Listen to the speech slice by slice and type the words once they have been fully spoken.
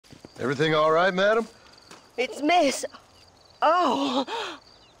Everything all right, madam? It's Miss. Oh.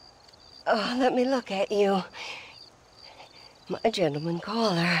 Oh, let me look at you. My gentleman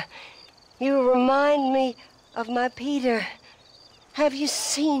caller. You remind me of my Peter. Have you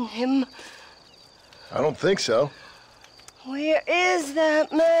seen him? I don't think so. Where is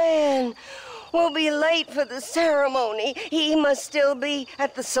that man? We'll be late for the ceremony. He must still be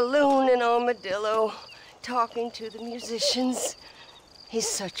at the saloon in Armadillo, talking to the musicians. He's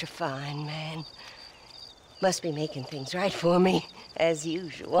such a fine man. Must be making things right for me, as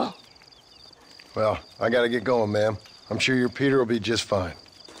usual. Well, I gotta get going, ma'am. I'm sure your Peter will be just fine.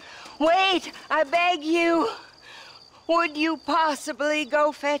 Wait, I beg you. Would you possibly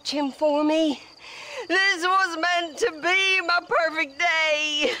go fetch him for me? This was meant to be my perfect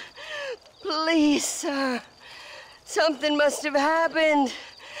day. Please, sir. Something must have happened.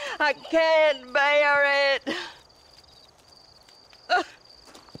 I can't bear it.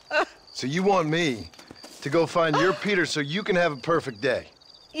 So you want me to go find your Peter so you can have a perfect day?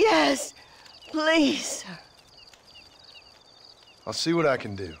 Yes, please, sir. I'll see what I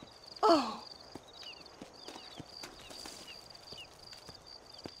can do. Oh.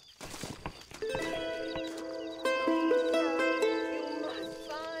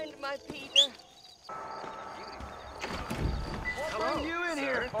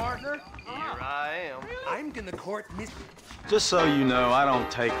 I'm gonna court Miss... Just so you know, I don't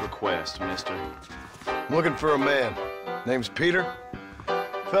take requests, mister. I'm looking for a man. Name's Peter.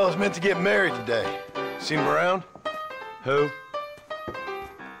 Fella's meant to get married today. Seen him around? Who?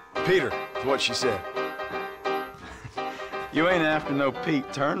 Peter, is what she said. You ain't after no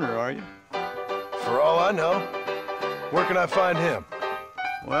Pete Turner, are you? For all I know. Where can I find him?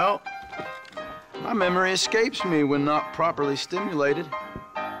 Well, my memory escapes me when not properly stimulated.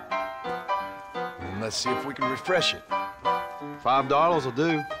 Let's see if we can refresh it. $5 will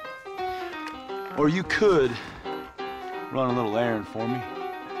do. Or you could run a little errand for me.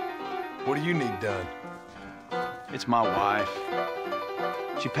 What do you need done? It's my wife.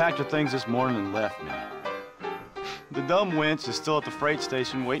 She packed her things this morning and left me. The dumb wench is still at the freight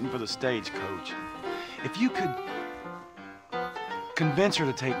station waiting for the stagecoach. If you could convince her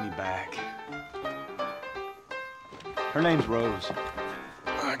to take me back. Her name's Rose.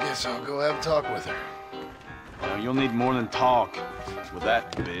 I guess I'll go have a talk with her. Now, you'll need more than talk with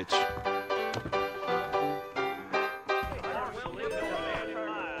that bitch.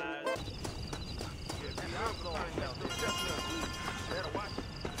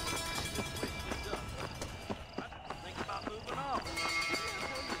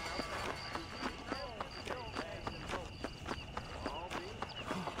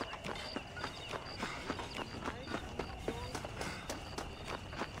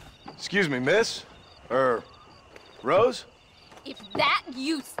 Excuse me, miss? Rose? If that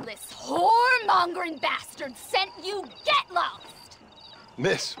useless, whoremongering bastard sent you, get lost!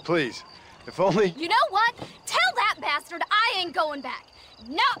 Miss, please. If only... You know what? Tell that bastard I ain't going back.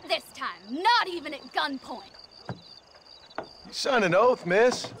 Not this time. Not even at gunpoint. You signed an oath,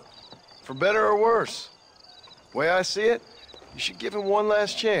 miss. For better or worse. Way I see it, you should give him one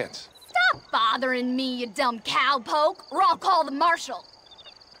last chance. Stop bothering me, you dumb cowpoke, or I'll call the marshal.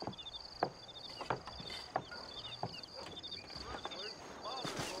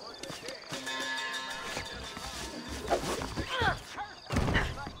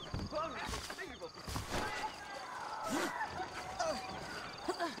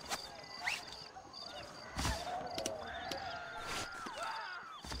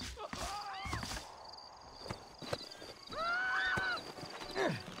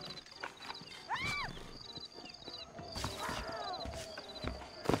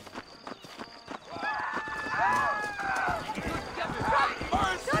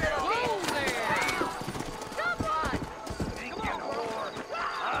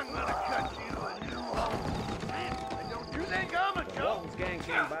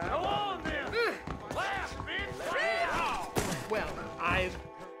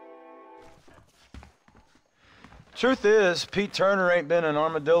 Truth is, Pete Turner ain't been in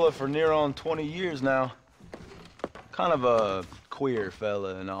Armadillo for near on 20 years now. Kind of a queer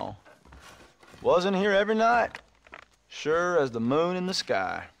fella and all. Wasn't here every night. Sure as the moon in the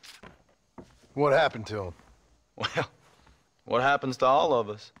sky. What happened to him? Well, what happens to all of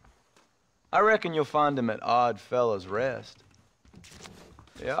us? I reckon you'll find him at Odd Fella's Rest.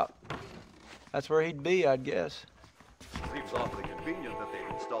 Yep. That's where he'd be, I'd guess. Seems awfully convenient that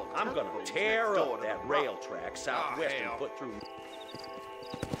they've installed. I'm gonna tear up that rail track southwest and put through...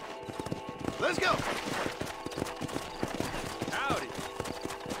 Let's go! Howdy.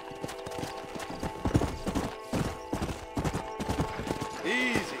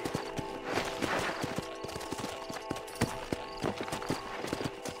 Easy.